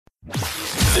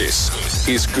This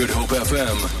is Good Hope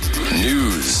FM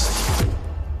News.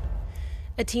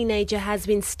 A teenager has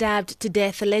been stabbed to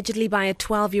death allegedly by a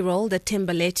 12-year-old at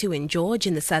Thembalethu in George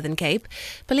in the Southern Cape.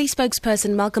 Police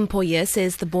spokesperson Malcolm Poyer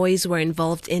says the boys were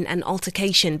involved in an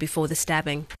altercation before the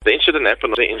stabbing. The incident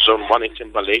happened in Zone 1 in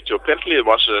Thembalethu. Apparently there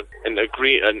was an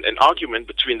argument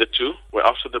between the two, where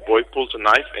after the boy pulled a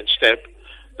knife and stabbed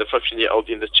the 15-year-old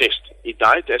in the chest. He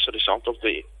died as a result of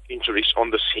the injuries on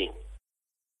the scene.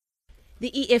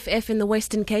 The EFF in the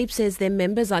Western Cape says their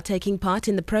members are taking part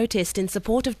in the protest in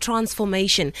support of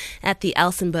transformation at the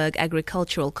Elsenburg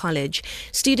Agricultural College.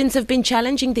 Students have been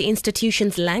challenging the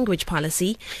institution's language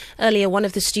policy. Earlier, one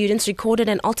of the students recorded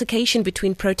an altercation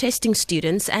between protesting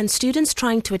students and students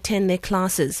trying to attend their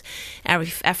classes.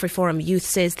 AfriForum Youth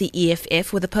says the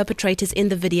EFF were the perpetrators in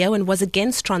the video and was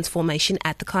against transformation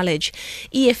at the college.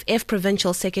 EFF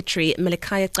Provincial Secretary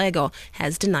Melekaya Cego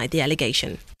has denied the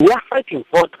allegation. We are fighting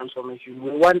for transformation. We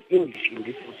want English in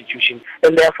this institution,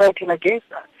 and they are fighting against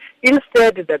that.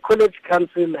 Instead, the College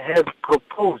Council have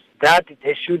proposed that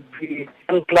there should be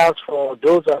one class for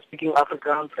those who are speaking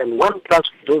Afrikaans and one class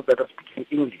for those that are speaking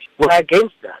English. We are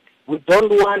against that. We don't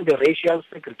want the racial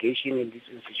segregation in this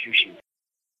institution.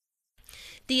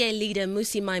 DA leader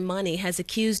Mmusi Maimane has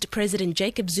accused President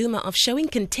Jacob Zuma of showing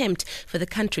contempt for the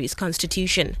country's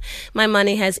constitution.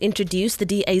 Maimane has introduced the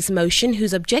DA's motion,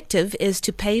 whose objective is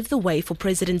to pave the way for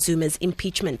President Zuma's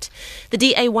impeachment. The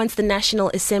DA wants the National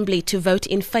Assembly to vote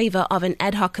in favor of an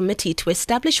ad hoc committee to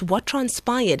establish what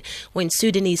transpired when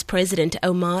Sudanese President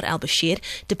Omar al-Bashir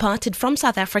departed from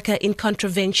South Africa in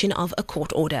contravention of a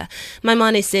court order.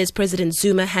 Maimane says President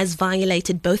Zuma has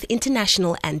violated both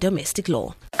international and domestic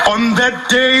law. On that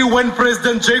day when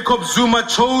President Jacob Zuma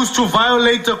chose to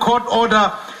violate a court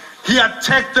order, he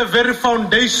attacked the very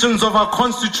foundations of our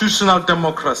constitutional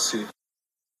democracy.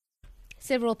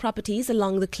 Several properties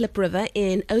along the Klip River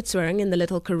in Oudtshoorn in the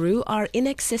Little Karoo are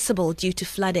inaccessible due to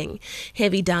flooding.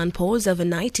 Heavy downpours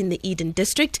overnight in the Eden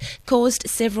district caused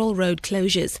several road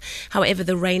closures. However,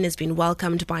 the rain has been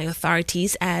welcomed by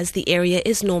authorities as the area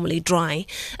is normally dry.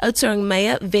 Oudtshoorn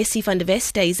Mayor Vessie van der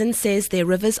Westhuizen says their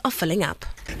rivers are filling up.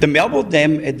 The Melville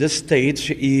Dam at this stage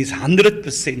is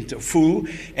 100% full,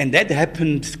 and that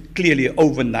happened clearly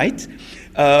overnight.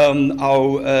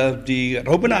 The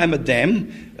Robenheimer Dam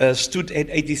stood at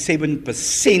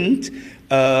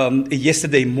 87%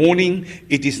 yesterday morning.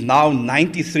 It is now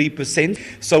 93%.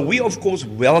 So we, of course,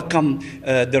 welcome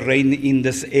the rain in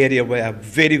this area. We are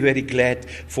very, very glad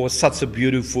for such a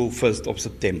beautiful 1st of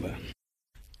September.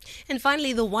 And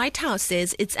finally, the White House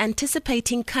says it's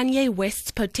anticipating Kanye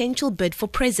West's potential bid for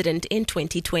president in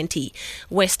 2020.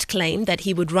 West claimed that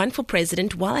he would run for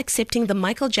president while accepting the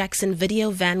Michael Jackson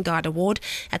Video Vanguard Award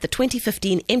at the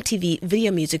 2015 MTV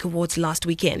Video Music Awards last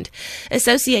weekend.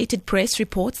 Associated Press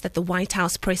reports that the White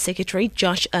House Press Secretary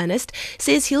Josh Earnest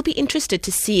says he'll be interested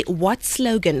to see what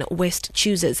slogan West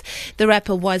chooses. The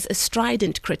rapper was a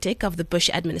strident critic of the Bush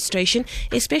administration,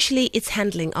 especially its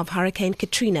handling of Hurricane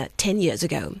Katrina 10 years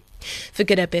ago. For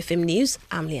Good Hope FM News,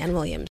 I'm Leanne Williams.